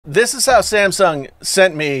This is how Samsung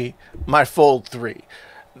sent me my Fold 3.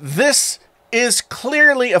 This is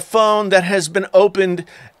clearly a phone that has been opened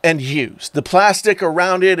and used. The plastic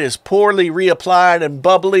around it is poorly reapplied and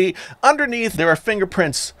bubbly. Underneath, there are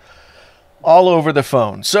fingerprints all over the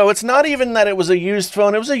phone. So it's not even that it was a used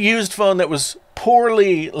phone. It was a used phone that was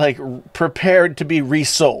poorly prepared to be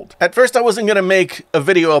resold. At first I wasn't going to make a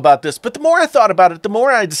video about this, but the more I thought about it, the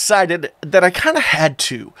more I decided that I kind of had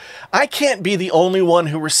to. I can't be the only one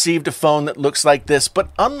who received a phone that looks like this, but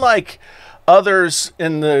unlike others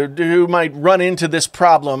who might run into this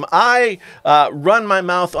problem, I run my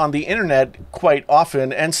mouth on the internet quite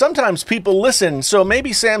often, and sometimes people listen, so maybe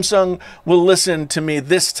Samsung will listen to me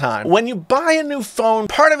this time. When you buy a new phone,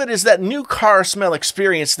 part of it is that new car smell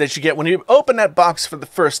experience that you get when you open that box for the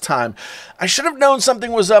first time. I should have known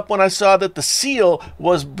something was up when I saw that the seal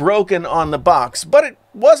was broken on the box, but it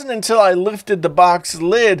wasn't until I lifted the box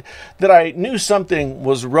lid that I knew something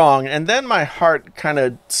was wrong, and then my heart kind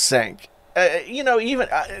of sank. You know, even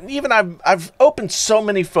I've opened so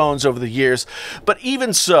many phones over the years, but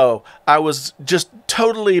even so, I was just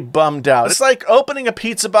totally bummed out. It's like opening a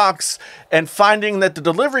pizza box and finding that the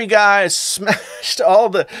delivery guy smashed all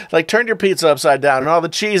the, turned your pizza upside down and all the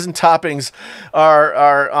cheese and toppings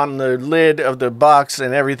are on the lid of the box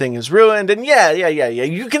and everything is ruined. And yeah,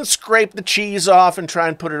 you can scrape the cheese off and try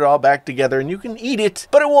and put it all back together and you can eat it,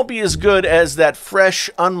 but it won't be as good as that fresh,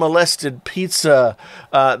 unmolested pizza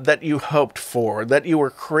that you hoped for, that you were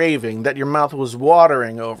craving, that your mouth was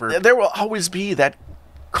watering over. There will always be that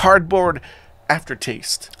cardboard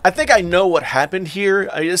aftertaste. I think I know what happened here.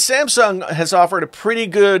 Samsung has offered a pretty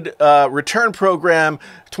good return program,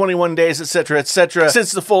 21 days, etc.,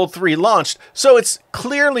 since the Fold 3 launched. So it's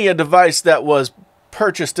clearly a device that was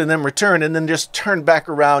purchased and then returned and then just turned back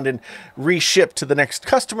around and reshipped to the next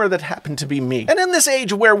customer that happened to be me. And in this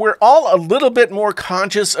age where we're all a little bit more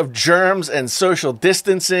conscious of germs and social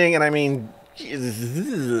distancing, and I mean,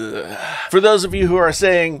 for those of you who are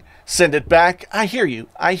saying, send it back, I hear you,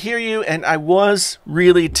 and I was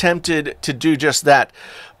really tempted to do just that.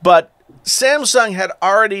 But Samsung had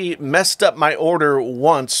already messed up my order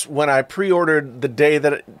once when I pre-ordered the day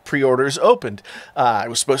that pre-orders opened. I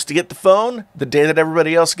was supposed to get the phone the day that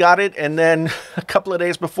everybody else got it, and then a couple of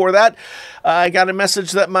days before that, I got a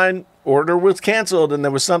message that my order was canceled, and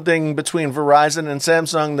there was something between Verizon and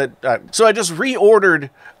Samsung that... so I just reordered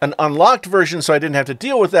an unlocked version so I didn't have to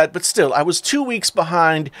deal with that, but still, I was 2 weeks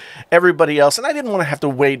behind everybody else, and I didn't want to have to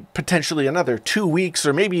wait potentially another 2 weeks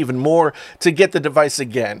or maybe even more to get the device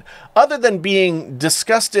again. Other than being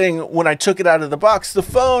disgusting when I took it out of the box, the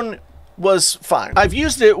phone was fine. I've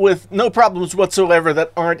used it with no problems whatsoever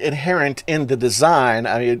that aren't inherent in the design.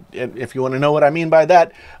 I mean, if you want to know what I mean by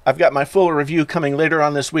that, I've got my full review coming later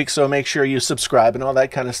on this week, so make sure you subscribe and all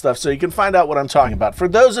that kind of stuff so you can find out what I'm talking about. For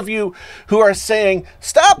those of you who are saying,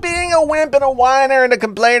 stop being a wimp and a whiner and a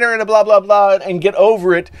complainer and a blah, blah, blah, and get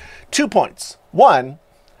over it, 2 points. One,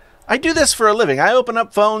 I do this for a living. I open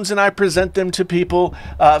up phones and I present them to people.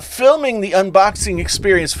 Filming the unboxing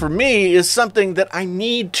experience for me is something that I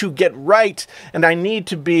need to get right, and I need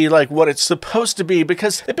to be like what it's supposed to be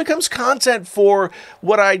because it becomes content for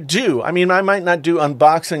what I do. I mean, I might not do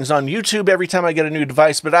unboxings on YouTube every time I get a new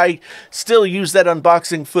device, but I still use that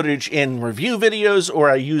unboxing footage in review videos, or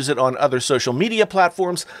I use it on other social media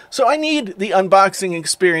platforms. So I need the unboxing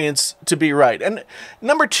experience to be right. And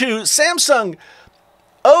number two, Samsung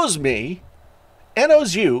owes me and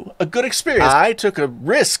owes you a good experience. I took a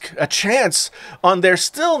risk, a chance on their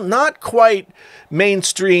still not quite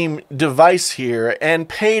mainstream device here and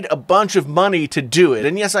paid a bunch of money to do it.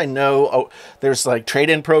 And yes, I know there's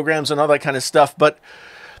trade-in programs and all that kind of stuff, but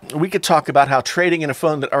we could talk about how trading in a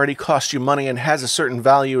phone that already costs you money and has a certain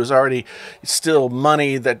value is already still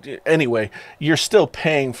money that, anyway, you're still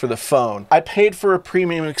paying for the phone. I paid for a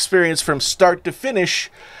premium experience from start to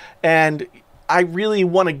finish, and I really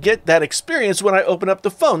want to get that experience when I open up the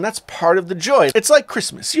phone. That's part of the joy. It's like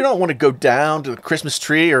Christmas. You don't want to go down to the Christmas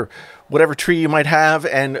tree or whatever tree you might have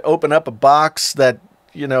and open up a box that,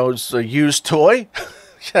 you know, is a used toy.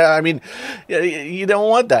 Yeah, I mean, you don't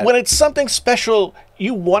want that. When it's something special,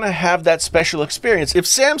 you want to have that special experience. If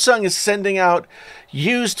Samsung is sending out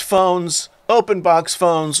used phones, open box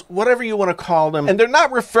phones, whatever you want to call them, and they're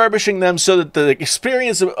not refurbishing them so that the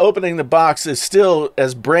experience of opening the box is still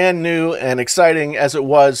as brand new and exciting as it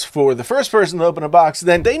was for the first person to open a box,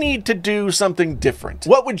 then they need to do something different.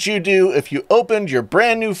 What would you do if you opened your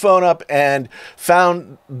brand new phone up and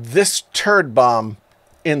found this turd bomb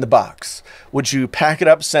in the box? Would you pack it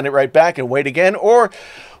up, send it right back, and wait again? Or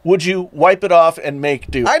would you wipe it off and make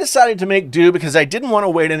do? I decided to make do because I didn't want to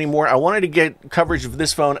wait anymore. I wanted to get coverage of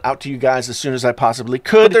this phone out to you guys as soon as I possibly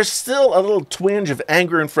could. But there's still a little twinge of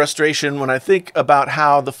anger and frustration when I think about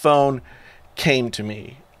how the phone came to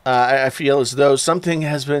me. I feel as though something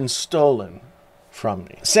has been stolen from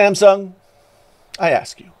me. Samsung, I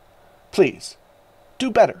ask you, please, do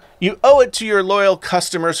better. You owe it to your loyal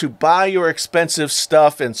customers who buy your expensive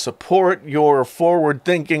stuff and support your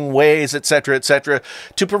forward-thinking ways, etc., etc.,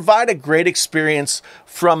 to provide a great experience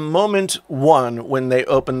from moment one when they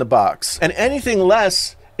open the box. And anything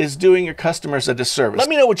less is doing your customers a disservice. Let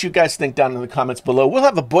me know what you guys think down in the comments below. We'll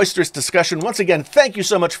have a boisterous discussion. Once again, thank you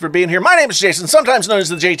so much for being here. My name is Jason, sometimes known as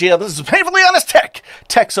the JTL. This is Painfully Honest Tech.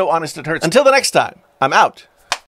 Tech so honest it hurts. Until the next time, I'm out.